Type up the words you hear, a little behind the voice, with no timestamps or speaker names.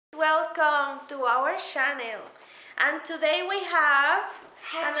Welcome to our channel, and today we have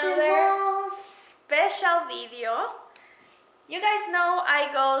another special video. You guys know I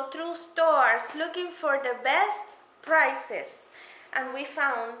go through stores looking for the best prices, and we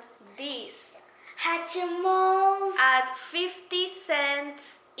found these Hatchimals at 50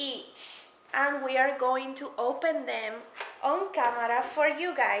 cents each, and we are going to open them on camera for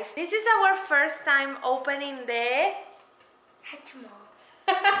you guys. This is our first time opening the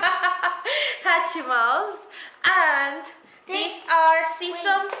Hatchimals, and these are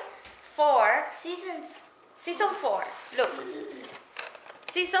season 4. Season 4. Look.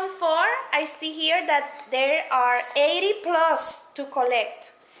 Season 4, I see here that there are 80 plus to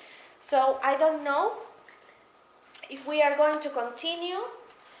collect. So I don't know if we are going to continue,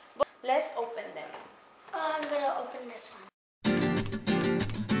 but let's open them. I'm gonna open this one.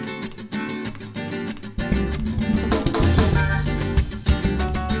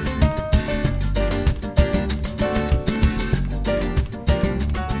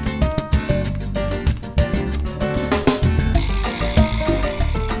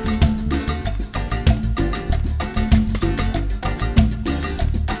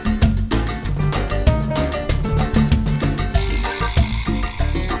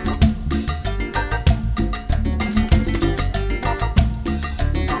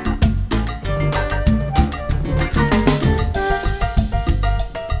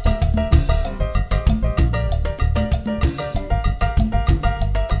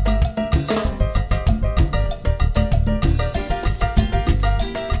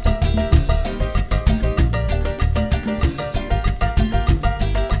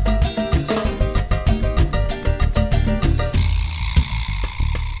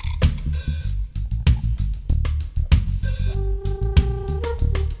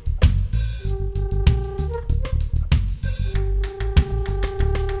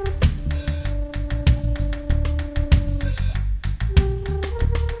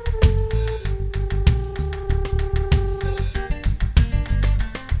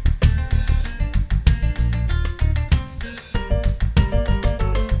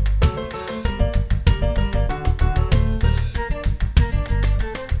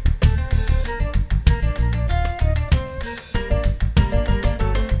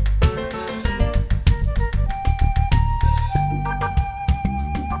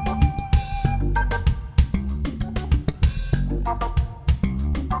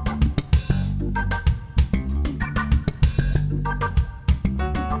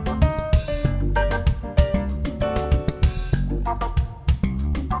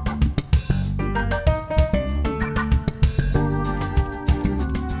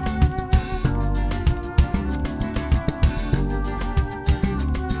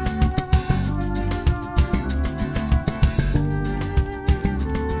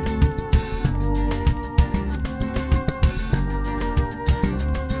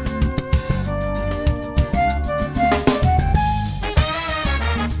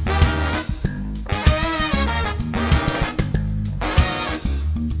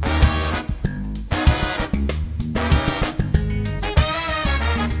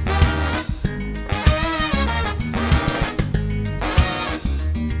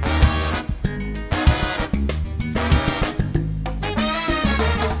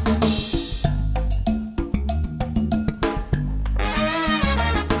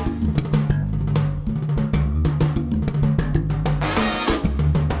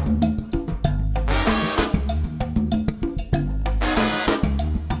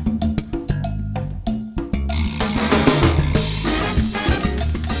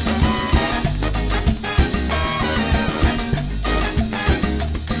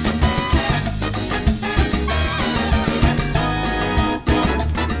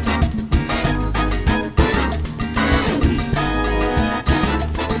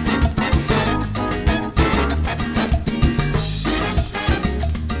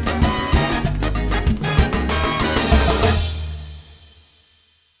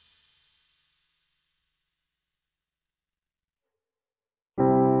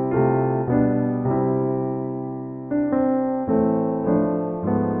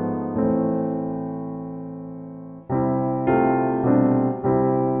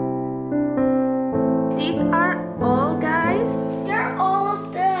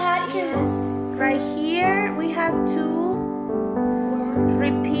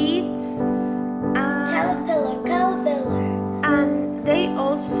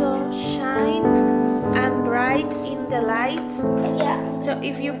 So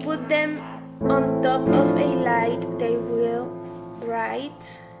if you put them on top of a light, they will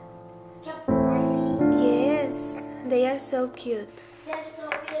bright. Yep, brighty. Yes, they are so cute. Yes, so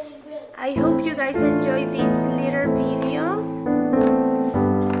really will. I hope you guys enjoy this little video.